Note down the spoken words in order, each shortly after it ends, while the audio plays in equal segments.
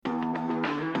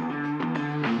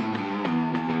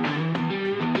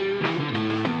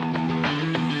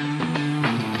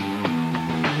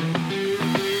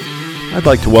I'd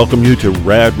like to welcome you to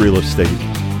Rad Real Estate.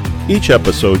 Each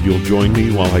episode, you'll join me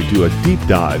while I do a deep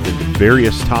dive into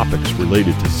various topics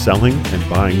related to selling and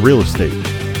buying real estate.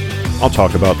 I'll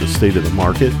talk about the state of the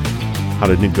market, how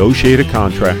to negotiate a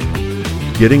contract,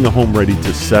 getting a home ready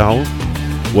to sell,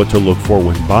 what to look for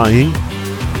when buying,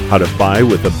 how to buy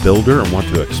with a builder and what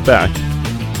to expect,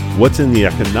 what's in the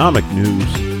economic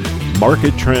news,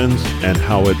 market trends, and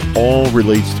how it all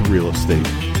relates to real estate.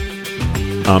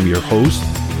 I'm your host,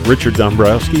 Richard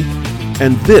Dombrowski,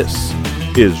 and this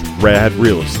is Rad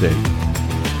Real Estate.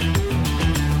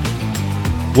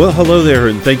 Well, hello there,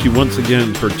 and thank you once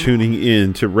again for tuning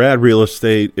in to Rad Real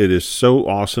Estate. It is so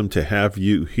awesome to have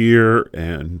you here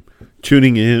and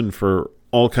tuning in for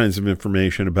all kinds of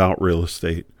information about real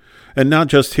estate. And not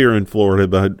just here in Florida,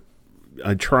 but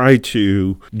I try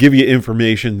to give you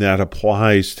information that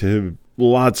applies to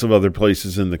lots of other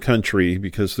places in the country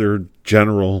because they're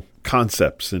general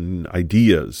concepts and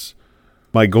ideas.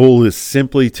 My goal is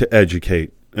simply to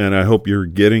educate, and I hope you're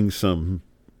getting some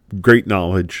great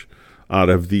knowledge out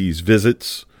of these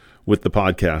visits with the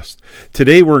podcast.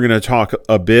 Today, we're going to talk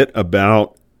a bit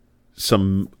about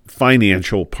some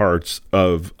financial parts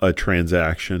of a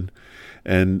transaction,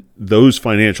 and those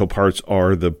financial parts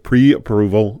are the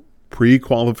pre-approval,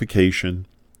 pre-qualification,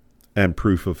 and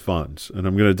proof of funds. And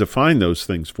I'm going to define those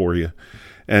things for you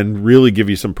and really give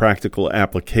you some practical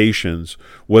applications,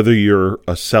 whether you're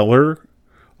a seller,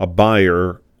 a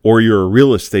buyer, or you're a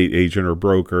real estate agent or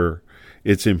broker.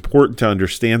 It's important to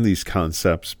understand these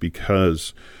concepts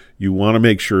because you want to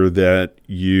make sure that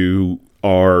you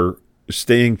are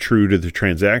staying true to the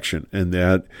transaction and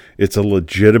that it's a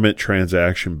legitimate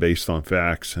transaction based on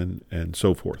facts and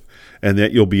so forth, and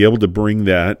that you'll be able to bring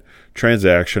that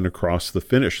transaction across the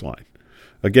finish line.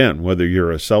 Again, whether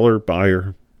you're a seller,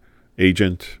 buyer,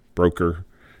 agent, broker,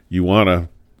 the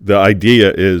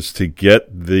idea is to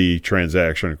get the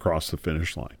transaction across the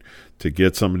finish line, to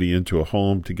get somebody into a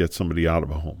home, to get somebody out of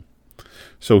a home.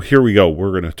 So here we go.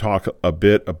 We're going to talk a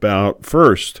bit about,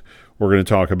 first, we're going to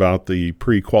talk about the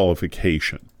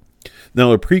pre-qualification.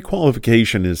 Now, a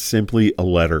pre-qualification is simply a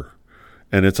letter,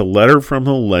 and it's a letter from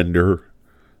a lender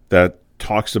that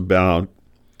talks about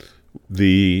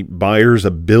the buyer's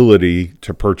ability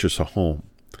to purchase a home.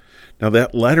 Now,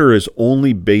 that letter is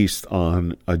only based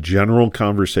on a general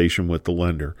conversation with the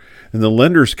lender. And the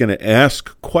lender's going to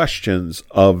ask questions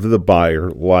of the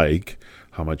buyer like,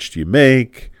 how much do you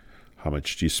make? How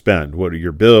much do you spend? What are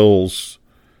your bills?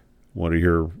 What are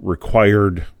your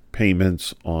required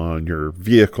payments on your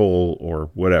vehicle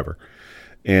or whatever?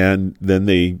 And then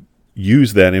they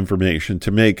use that information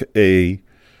to make a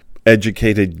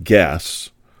educated guess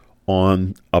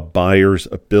on a buyer's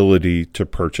ability to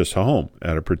purchase a home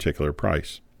at a particular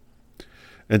price.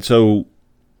 And so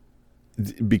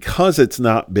because it's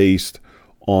not based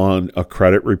on a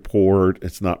credit report,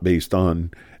 it's not based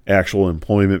on actual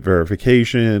employment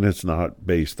verification, it's not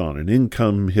based on an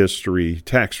income history,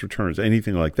 tax returns,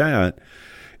 anything like that,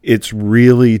 it's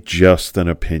really just an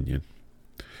opinion.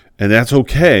 And that's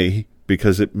okay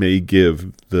because it may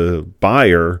give the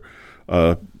buyer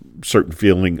a certain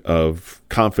feeling of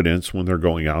confidence when they're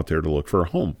going out there to look for a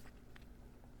home.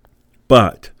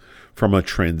 But from a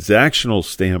transactional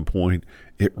standpoint,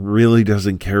 it really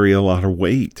doesn't carry a lot of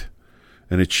weight.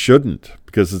 And it shouldn't,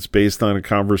 because it's based on a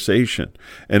conversation.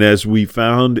 And as we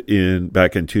found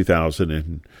back in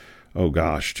 2000,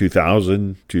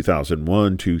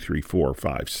 2001, 2, 3, 4,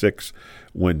 5, 6,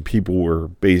 when people were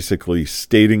basically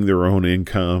stating their own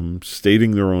income,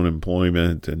 stating their own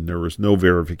employment, and there was no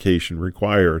verification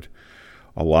required,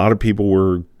 a lot of people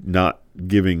were not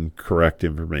giving correct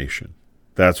information.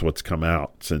 That's what's come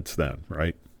out since then,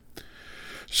 right?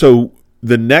 So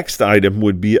the next item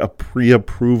would be a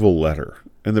pre-approval letter.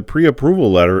 And the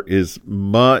pre-approval letter is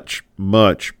much,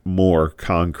 much more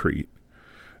concrete.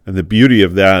 And the beauty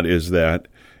of that is that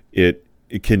it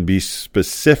can be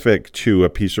specific to a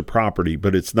piece of property,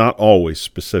 but it's not always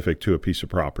specific to a piece of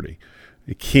property.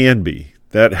 It can be.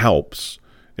 That helps.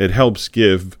 It helps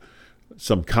give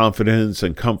some confidence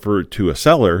and comfort to a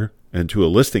seller and to a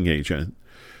listing agent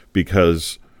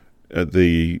because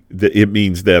it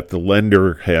means that the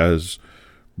lender has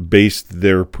based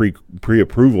their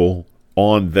pre-approval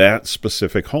on that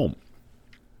specific home.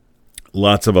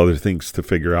 Lots of other things to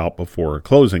figure out before a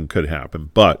closing could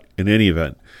happen. But in any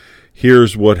event,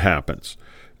 here's what happens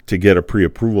to get a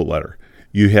pre-approval letter.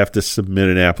 You have to submit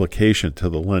an application to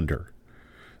the lender.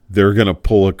 They're going to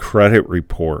pull a credit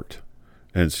report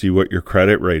and see what your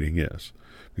credit rating is.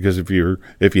 Because if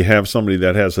you have somebody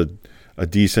that has a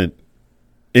decent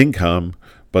income,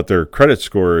 but their credit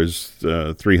score is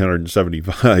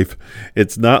 375,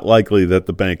 it's not likely that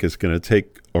the bank is going to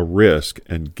take a risk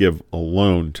and give a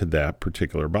loan to that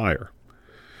particular buyer.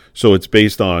 So it's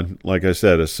based on, like I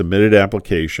said, a submitted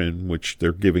application, which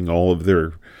they're giving all of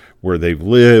their, where they've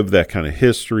lived, that kind of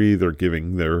history. They're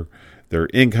giving their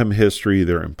income history,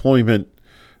 their employment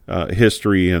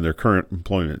history, and their current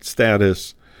employment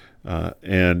status,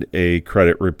 and a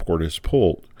credit report is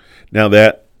pulled. Now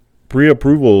that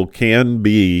pre-approval can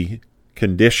be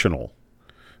conditional,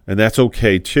 and that's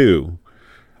okay too.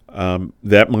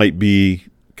 That might be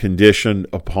conditioned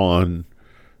upon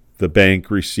the bank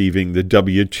receiving the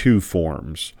W-2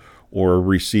 forms, or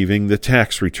receiving the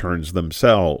tax returns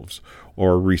themselves,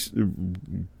 or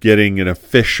getting an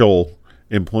official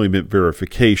employment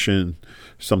verification.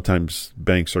 Sometimes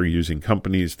banks are using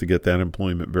companies to get that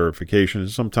employment verification.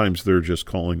 Sometimes they're just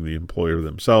calling the employer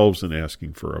themselves and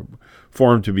asking for a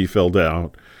form to be filled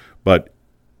out. But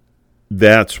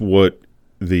that's what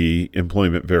the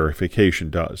employment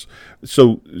verification does.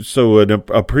 So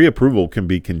a pre-approval can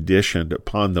be conditioned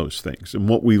upon those things. And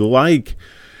what we like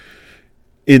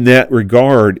in that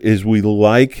regard is we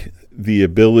like the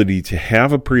ability to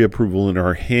have a pre-approval in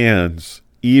our hands,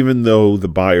 even though the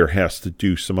buyer has to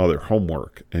do some other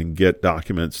homework and get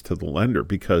documents to the lender,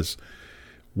 because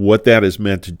what that is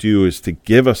meant to do is to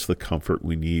give us the comfort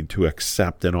we need to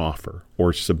accept an offer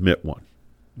or submit one.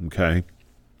 Okay?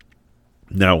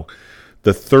 Now,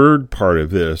 the third part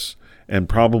of this, and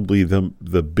probably the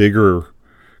bigger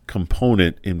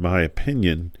component, in my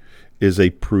opinion, is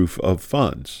a proof of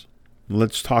funds.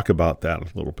 Let's talk about that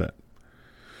a little bit.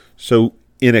 So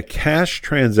in a cash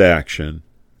transaction,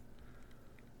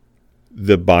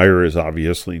 the buyer is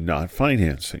obviously not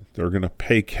financing. They're going to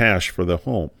pay cash for the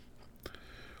home.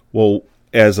 Well,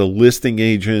 as a listing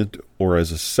agent or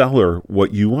as a seller,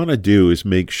 what you want to do is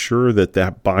make sure that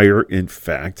that buyer, in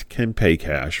fact, can pay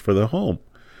cash for the home.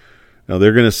 Now,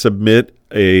 they're going to submit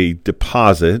a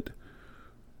deposit,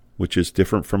 which is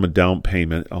different from a down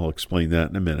payment. I'll explain that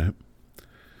in a minute.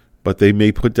 But they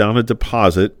may put down a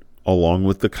deposit along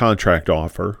with the contract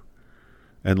offer.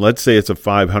 And let's say it's a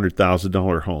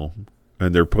 $500,000 home,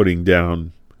 and they're putting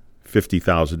down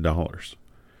 $50,000.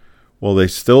 Well, they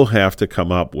still have to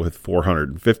come up with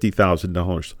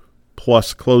 $450,000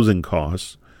 plus closing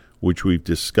costs, which we've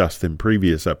discussed in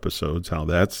previous episodes, how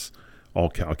that's all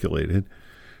calculated.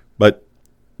 But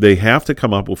they have to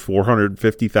come up with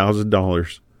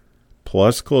 $450,000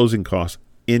 plus closing costs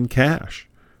in cash,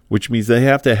 which means they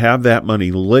have to have that money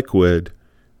liquid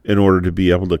in order to be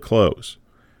able to close.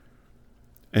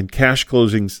 And cash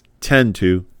closings tend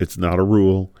to, it's not a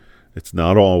rule, it's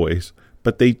not always,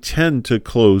 but they tend to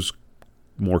close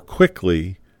more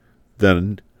quickly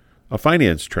than a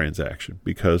finance transaction,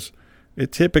 because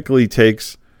it typically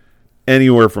takes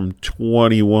anywhere from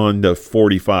 21 to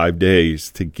 45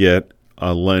 days to get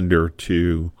a lender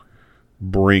to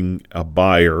bring a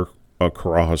buyer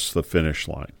across the finish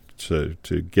line, to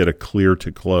get a clear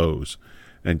to close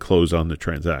and close on the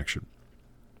transaction.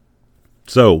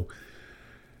 So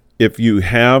if you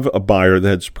have a buyer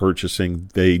that's purchasing,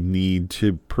 they need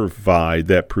to provide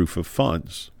that proof of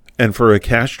funds. And for a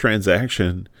cash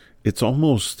transaction, it's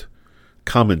almost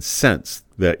common sense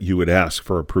that you would ask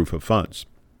for a proof of funds.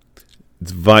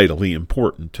 It's vitally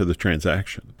important to the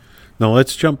transaction. Now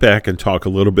let's jump back and talk a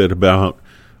little bit about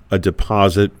a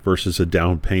deposit versus a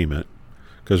down payment,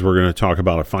 because we're going to talk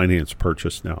about a finance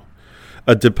purchase now.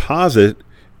 A deposit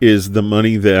is the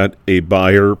money that a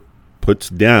buyer puts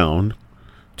down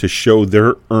to show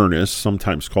their earnest,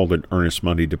 sometimes called an earnest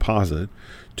money deposit,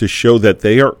 to show that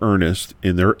they are earnest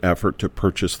in their effort to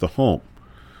purchase the home.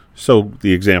 So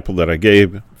the example that I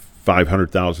gave,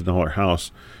 $500,000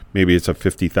 house, maybe it's a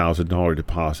 $50,000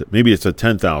 deposit, maybe it's a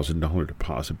 $10,000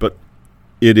 deposit, but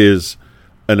it is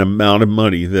an amount of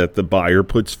money that the buyer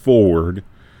puts forward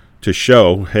to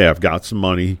show, hey, I've got some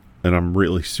money and I'm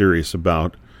really serious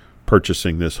about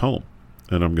purchasing this home,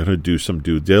 and I'm going to do some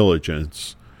due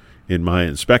diligence in my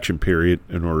inspection period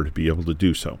in order to be able to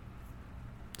do so.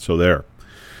 So there.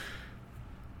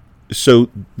 So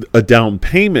a down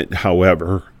payment,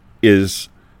 however, is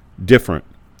different.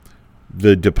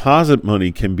 The deposit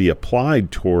money can be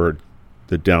applied toward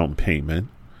the down payment,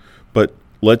 but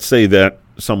let's say that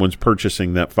someone's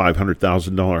purchasing that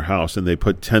 $500,000 house and they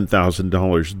put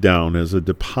 $10,000 down as a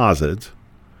deposit,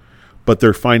 but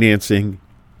they're financing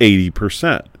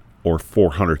 80% or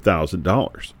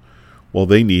 $400,000. Well,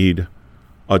 they need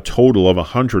a total of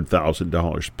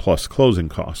 $100,000 plus closing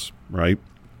costs, right?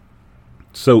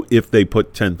 So if they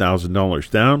put $10,000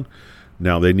 down,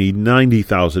 now they need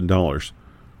 $90,000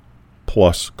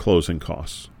 plus closing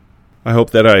costs. I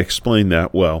hope that I explained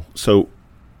that well. So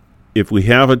if we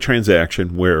have a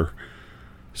transaction where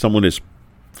someone is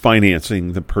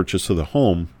financing the purchase of the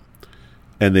home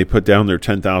and they put down their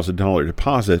 $10,000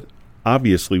 deposit,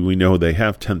 obviously we know they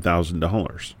have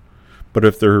 $10,000. But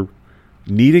if they're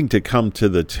needing to come to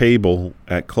the table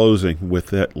at closing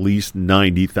with at least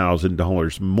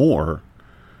 $90,000 more,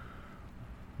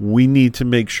 we need to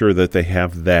make sure that they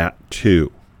have that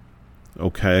too.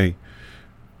 Okay?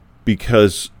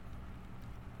 Because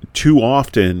too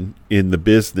often in the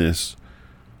business,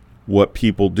 what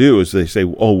people do is they say,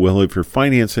 oh, well, if you're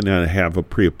financing and I have a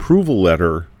pre-approval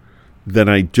letter, then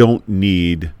I don't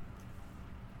need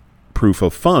proof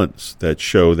of funds that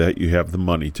show that you have the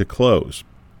money to close.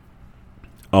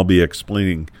 I'll be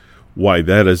explaining why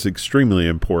that is extremely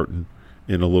important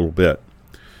in a little bit.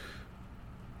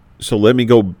 So let me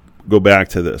go back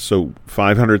to this. So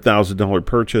 $500,000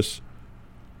 purchase,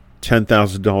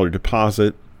 $10,000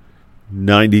 deposit,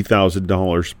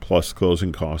 $90,000 plus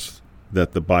closing costs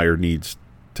that the buyer needs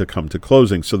to come to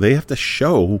closing. So they have to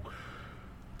show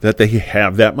that they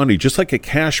have that money. Just like a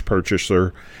cash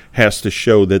purchaser has to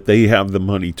show that they have the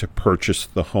money to purchase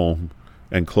the home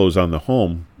and close on the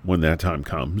home when that time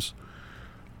comes.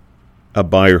 A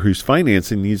buyer who's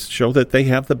financing needs to show that they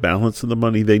have the balance of the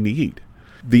money they need.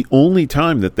 The only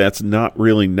time that that's not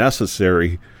really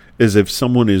necessary is if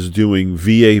someone is doing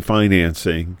VA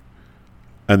financing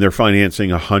and they're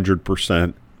financing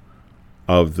 100%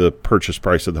 of the purchase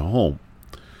price of the home.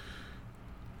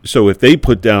 So if they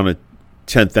put down a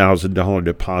 $10,000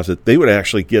 deposit, they would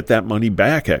actually get that money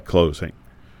back at closing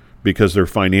because they're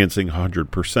financing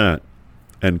 100%.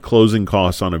 And closing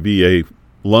costs on a VA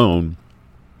loan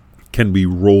can be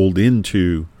rolled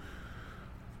into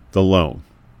the loan.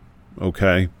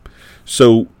 Okay?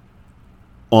 So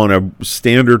on a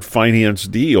standard finance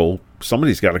deal,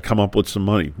 somebody's got to come up with some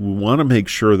money. We want to make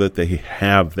sure that they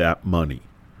have that money.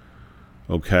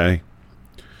 Okay?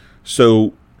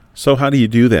 So how do you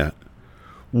do that?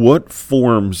 What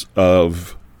forms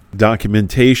of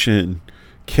documentation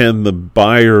can the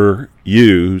buyer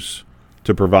use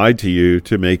to provide to you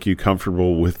to make you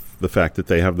comfortable with the fact that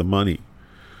they have the money?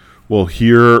 Well,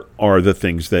 here are the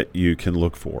things that you can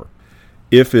look for.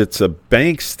 If it's a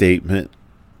bank statement,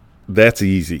 that's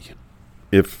easy.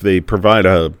 If they provide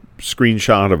a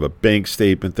screenshot of a bank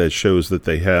statement that shows that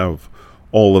they have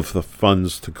all of the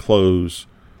funds to close,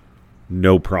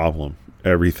 no problem.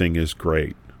 Everything is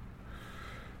great.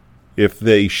 If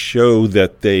they show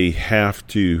that they have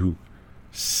to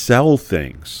sell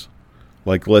things,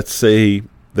 like let's say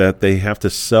that they have to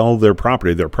sell their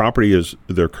property is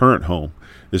their current home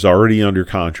is already under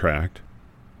contract,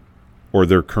 or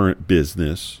their current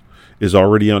business is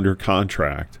already under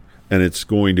contract, and it's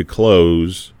going to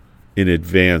close in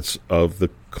advance of the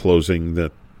closing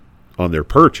that on their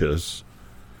purchase,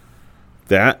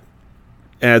 that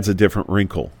adds a different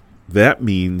wrinkle. That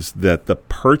means that the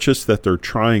purchase that they're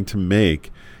trying to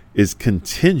make is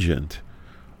contingent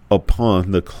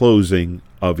upon the closing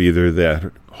of either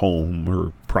that home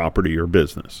or property or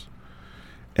business.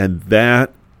 And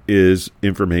that is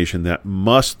information that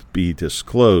must be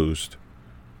disclosed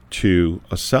to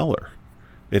a seller.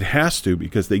 It has to,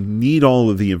 because they need all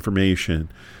of the information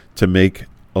to make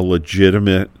a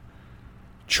legitimate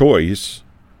choice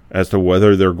as to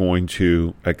whether they're going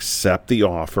to accept the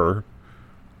offer,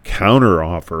 counter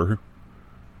offer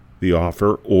the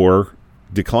offer, or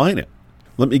decline it.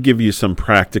 Let me give you some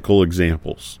practical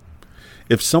examples.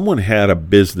 If someone had a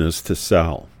business to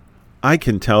sell, I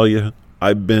can tell you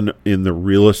I've been in the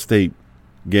real estate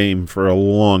game for a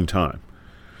long time,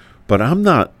 but I'm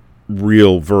not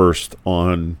real versed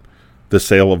on the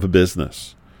sale of a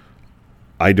business.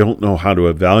 I don't know how to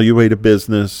evaluate a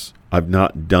business. I've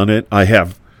not done it. I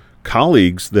have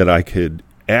colleagues that I could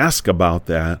ask about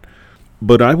that,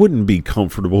 but I wouldn't be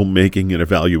comfortable making an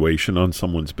evaluation on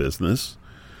someone's business.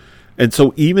 And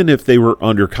so even if they were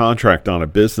under contract on a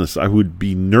business, I would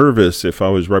be nervous if I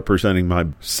was representing my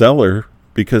seller,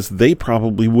 because they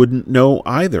probably wouldn't know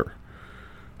either.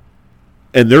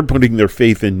 And they're putting their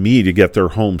faith in me to get their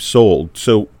home sold.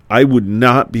 So I would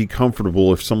not be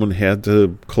comfortable if someone had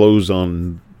to close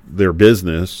on their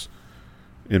business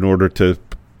in order to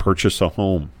purchase a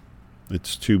home.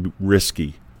 It's too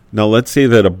risky. Now, let's say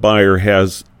that a buyer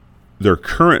has their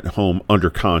current home under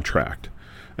contract,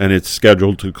 and it's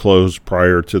scheduled to close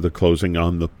prior to the closing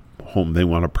on the home they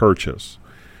want to purchase.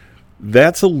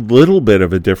 That's a little bit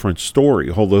of a different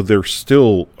story, although there's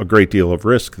still a great deal of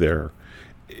risk there.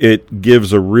 It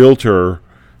gives a realtor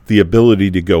the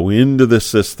ability to go into the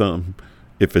system,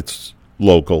 if it's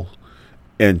local,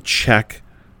 and check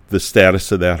the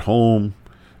status of that home.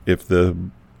 If the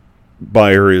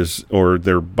buyer is, or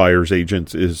their buyer's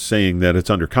agent is saying that it's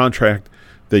under contract,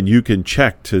 then you can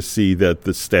check to see that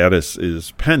the status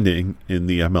is pending in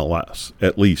the MLS.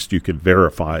 At least you can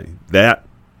verify that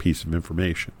piece of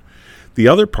information. The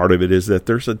other part of it is that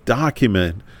there's a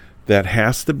document that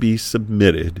has to be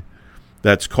submitted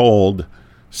that's called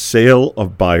sale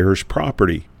of buyer's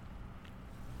property.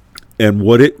 And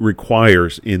what it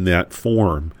requires in that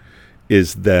form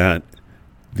is that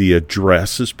the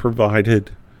address is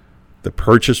provided, the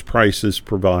purchase price is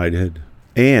provided,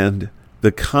 and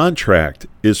the contract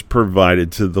is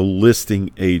provided to the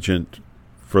listing agent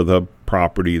for the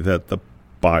property that the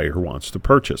buyer wants to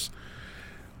purchase.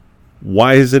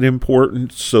 Why is it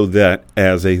important? So that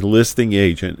as a listing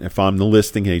agent, if I'm the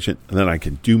listing agent, then I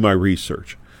can do my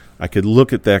research. I could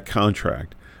look at that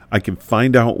contract. I can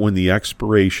find out when the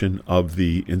expiration of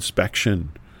the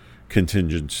inspection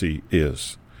contingency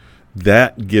is.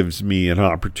 That gives me an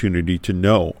opportunity to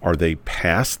know, are they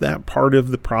past that part of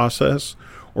the process,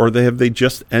 or have they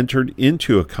just entered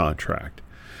into a contract?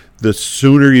 The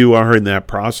sooner you are in that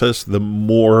process, the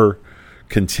more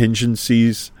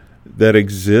contingencies that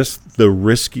exist, the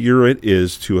riskier it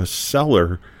is to a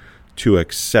seller to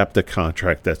accept a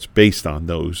contract that's based on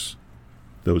those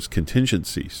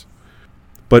contingencies.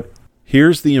 But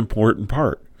here's the important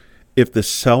part. If the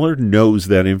seller knows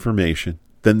that information,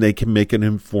 then they can make an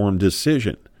informed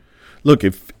decision. Look,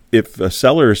 if a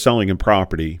seller is selling a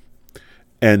property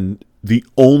and the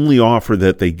only offer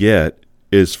that they get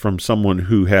is from someone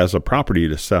who has a property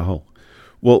to sell,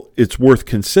 well, it's worth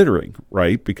considering,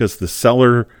 right? Because the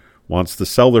seller wants to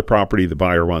sell their property, the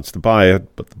buyer wants to buy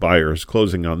it, but the buyer is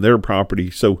closing on their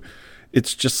property. So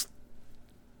it's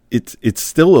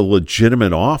still a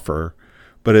legitimate offer,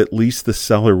 but at least the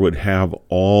seller would have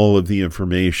all of the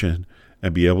information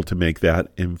and be able to make that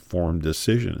informed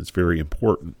decision. It's very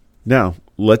important. Now,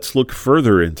 let's look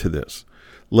further into this.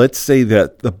 Let's say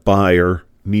that the buyer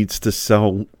needs to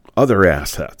sell other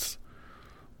assets.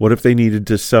 What if they needed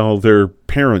to sell their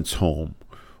parents' home,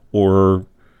 or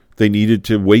they needed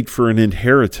to wait for an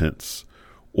inheritance,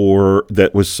 or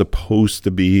that was supposed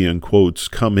to be, in quotes,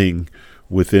 coming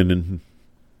within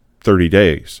 30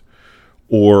 days,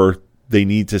 or they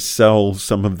need to sell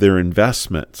some of their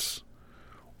investments,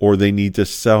 or they need to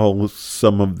sell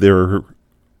some of their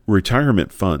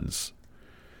retirement funds.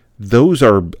 Those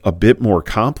are a bit more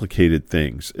complicated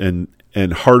things and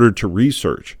harder to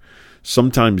research.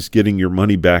 Sometimes getting your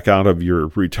money back out of your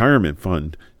retirement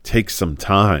fund takes some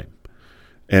time,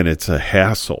 and it's a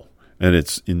hassle, and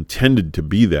it's intended to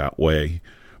be that way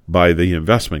by the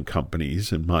investment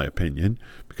companies, in my opinion,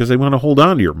 because they want to hold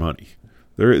on to your money.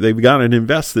 They've got it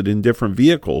invested in different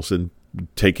vehicles, and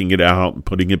taking it out and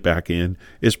putting it back in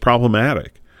is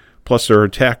problematic. Plus, there are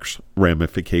tax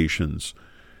ramifications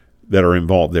that are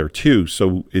involved there too.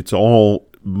 So it's all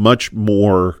much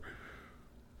more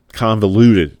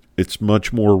convoluted. It's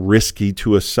much more risky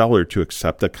to a seller to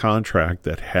accept a contract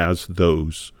that has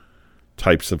those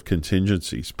types of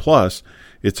contingencies. Plus,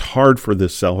 it's hard for the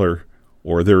seller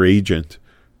or their agent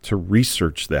to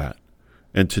research that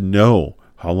and to know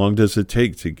how long does it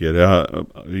take to get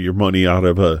your money out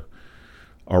of a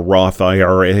Roth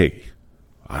IRA.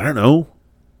 I don't know.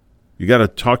 You got to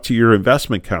talk to your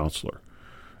investment counselor.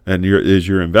 And is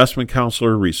your investment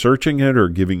counselor researching it or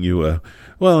giving you it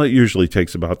usually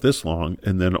takes about this long,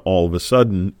 and then all of a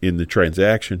sudden in the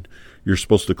transaction, you're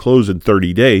supposed to close in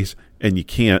 30 days, and you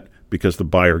can't because the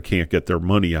buyer can't get their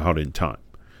money out in time.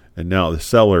 And now the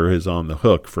seller is on the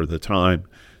hook for the time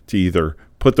to either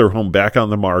put their home back on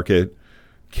the market,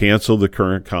 cancel the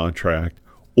current contract,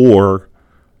 or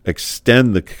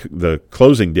extend the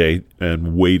closing date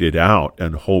and wait it out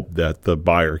and hope that the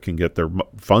buyer can get their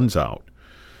funds out.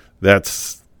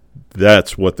 That's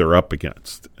what they're up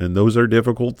against. And those are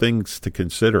difficult things to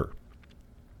consider.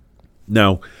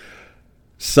 Now,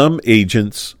 some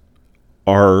agents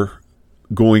are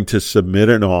going to submit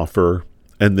an offer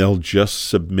and they'll just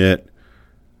submit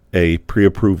a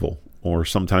pre-approval, or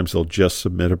sometimes they'll just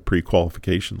submit a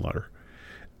pre-qualification letter.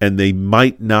 And they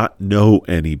might not know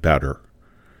any better.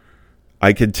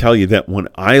 I can tell you that when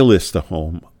I list a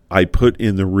home, I put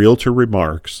in the realtor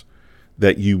remarks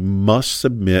that you must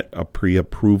submit a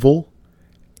pre-approval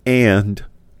and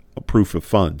a proof of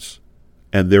funds.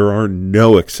 And there are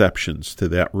no exceptions to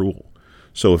that rule.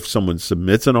 So if someone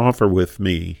submits an offer with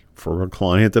me for a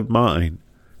client of mine,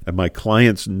 and my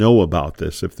clients know about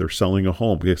this if they're selling a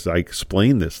home, because I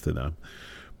explain this to them.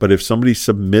 But if somebody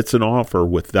submits an offer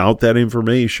without that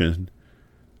information,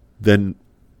 then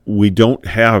we don't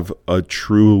have a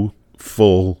true,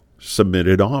 full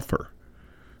submitted offer.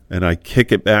 And I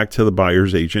kick it back to the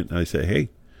buyer's agent and I say, hey,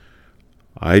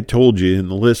 I told you in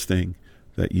the listing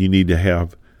that you need to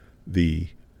have the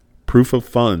proof of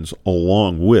funds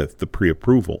along with the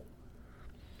pre-approval.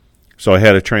 So I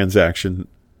had a transaction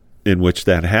in which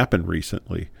that happened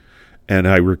recently, and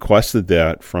I requested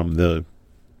that from the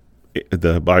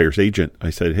buyer's agent. I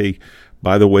said, hey,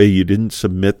 by the way, you didn't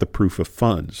submit the proof of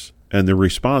funds. And the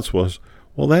response was,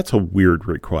 well, that's a weird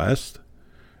request.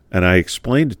 And I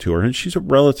explained it to her, and she's a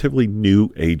relatively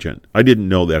new agent. I didn't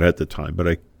know that at the time,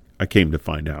 but I came to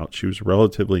find out she was a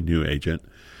relatively new agent.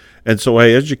 And so I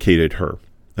educated her,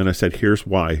 and I said, here's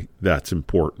why that's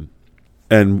important.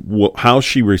 And how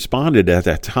she responded at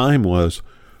that time was,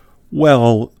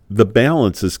 well, the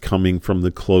balance is coming from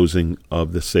the closing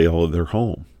of the sale of their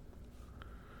home.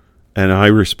 And I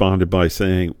responded by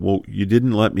saying, well, you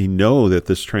didn't let me know that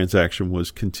this transaction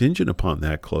was contingent upon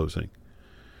that closing.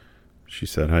 She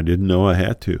said, I didn't know I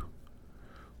had to.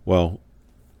 Well,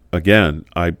 again,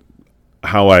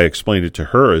 how I explained it to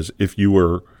her is, if you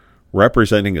were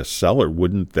representing a seller,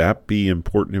 wouldn't that be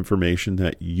important information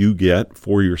that you get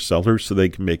for your seller so they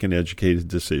can make an educated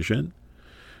decision?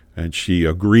 And she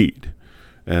agreed.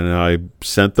 And I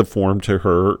sent the form to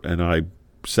her, and I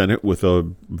sent it with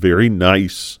a very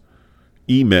nice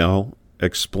email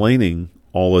explaining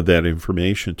all of that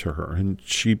information to her. And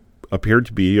she appeared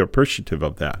to be appreciative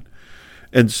of that.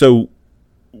 And so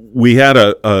we had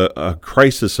a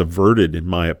crisis averted, in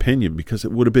my opinion, because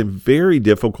it would have been very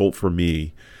difficult for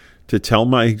me to tell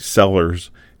my sellers,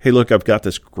 hey, look, I've got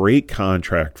this great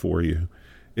contract for you.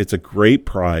 It's a great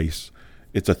price.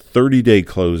 It's a 30-day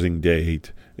closing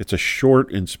date. It's a short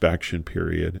inspection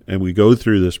period. And we go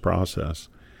through this process,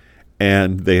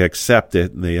 and they accept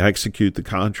it, and they execute the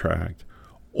contract,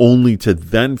 only to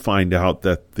then find out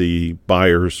that the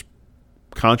buyer's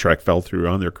contract fell through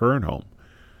on their current home.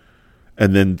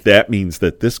 And then that means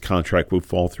that this contract would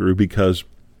fall through because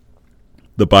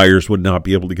the buyers would not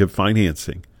be able to get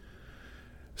financing.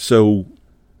 So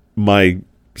my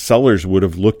sellers would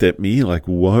have looked at me like,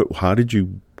 what? How did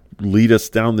you lead us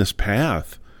down this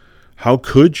path? How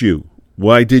could you?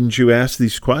 Why didn't you ask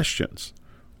these questions?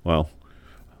 Well,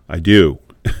 I do.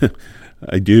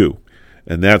 I do.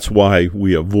 And that's why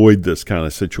we avoid this kind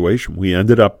of situation. We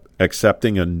ended up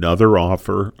accepting another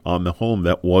offer on the home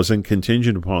that wasn't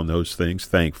contingent upon those things,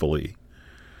 thankfully.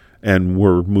 And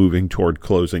we're moving toward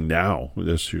closing now.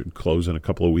 This should close in a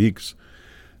couple of weeks.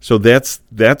 So that's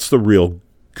the real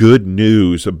good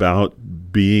news about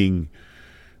being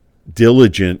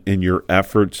diligent in your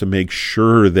efforts to make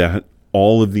sure that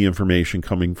all of the information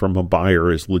coming from a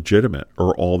buyer is legitimate,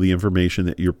 or all the information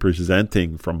that you're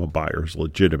presenting from a buyer is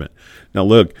legitimate. Now,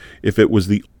 look, if it was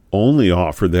the only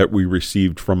offer that we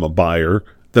received from a buyer,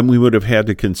 then we would have had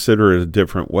to consider it a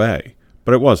different way.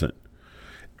 But it wasn't.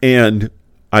 And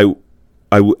I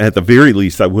at the very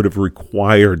least, I would have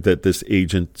required that this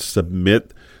agent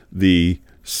submit the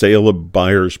sale of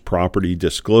buyer's property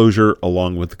disclosure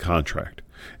along with the contract.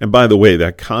 And by the way,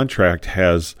 that contract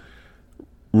has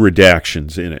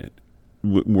redactions in it.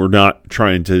 We're not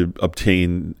trying to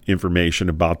obtain information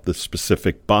about the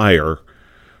specific buyer,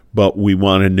 but we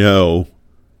want to know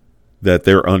that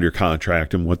they're under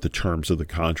contract and what the terms of the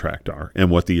contract are and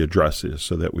what the address is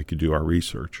so that we can do our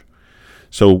research.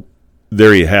 So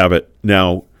there you have it.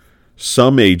 Now,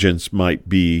 some agents might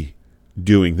be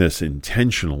doing this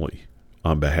intentionally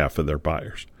on behalf of their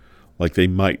buyers. Like they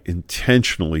might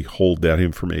intentionally hold that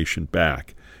information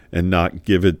back and not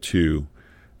give it to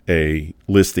a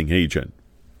listing agent.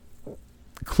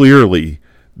 Clearly,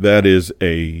 that is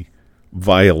a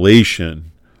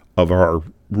violation of our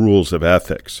rules of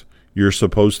ethics. You're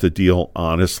supposed to deal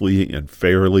honestly and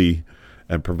fairly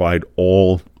and provide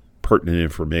all pertinent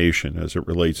information as it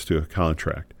relates to a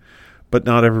contract. But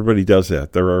not everybody does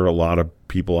that. There are a lot of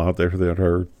people out there that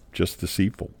are just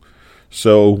deceitful.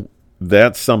 So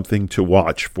that's something to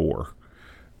watch for.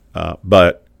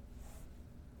 But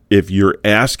if you're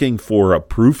asking for a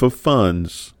proof of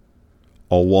funds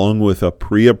along with a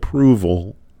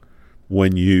pre-approval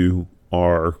when you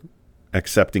are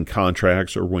accepting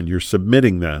contracts or when you're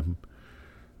submitting them,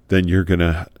 then you're going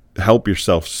to help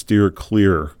yourself steer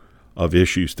clear of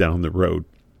issues down the road.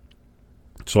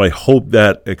 So I hope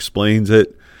that explains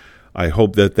it. I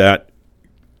hope that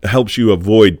helps you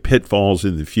avoid pitfalls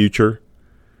in the future.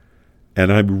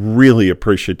 And I'm really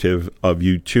appreciative of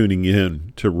you tuning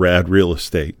in to Rad Real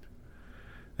Estate.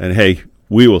 And hey,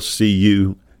 we will see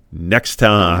you next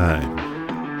time.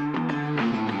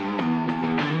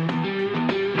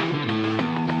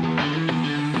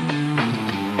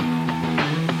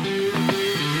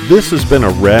 This has been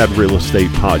a Rad Real Estate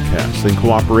podcast in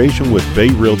cooperation with Bay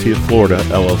Realty of Florida,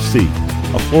 LLC,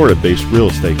 a Florida-based real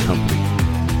estate company.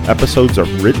 Episodes are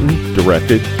written,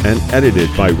 directed, and edited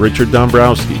by Richard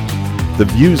Dombrowski. The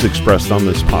views expressed on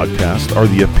this podcast are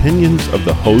the opinions of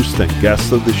the host and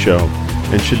guests of the show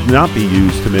and should not be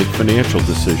used to make financial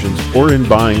decisions or in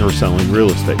buying or selling real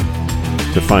estate.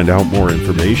 To find out more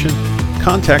information,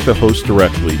 contact the host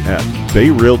directly at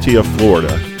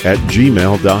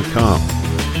bayrealtyoflorida@gmail.com.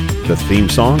 The theme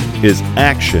song is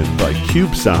Action by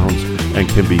Cube Sounds and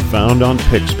can be found on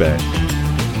Pixabay.